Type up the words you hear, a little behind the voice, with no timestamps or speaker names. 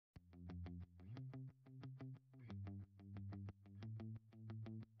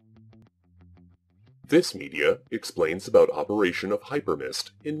This media explains about operation of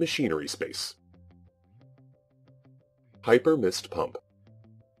Hypermist in machinery space. Hypermist pump.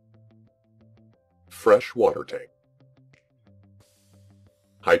 Fresh water tank.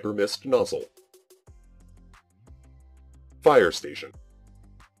 Hypermist nozzle. Fire station.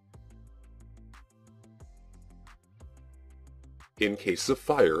 In case of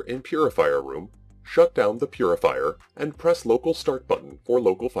fire in purifier room, shut down the purifier and press local start button for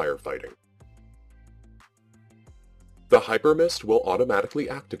local firefighting. The Hypermist will automatically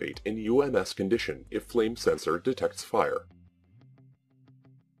activate in UMS condition if flame sensor detects fire.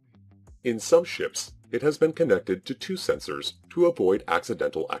 In some ships, it has been connected to 2 sensors to avoid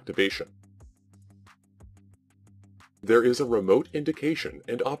accidental activation. There is a remote indication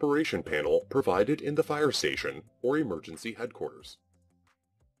and operation panel provided in the fire station or emergency headquarters.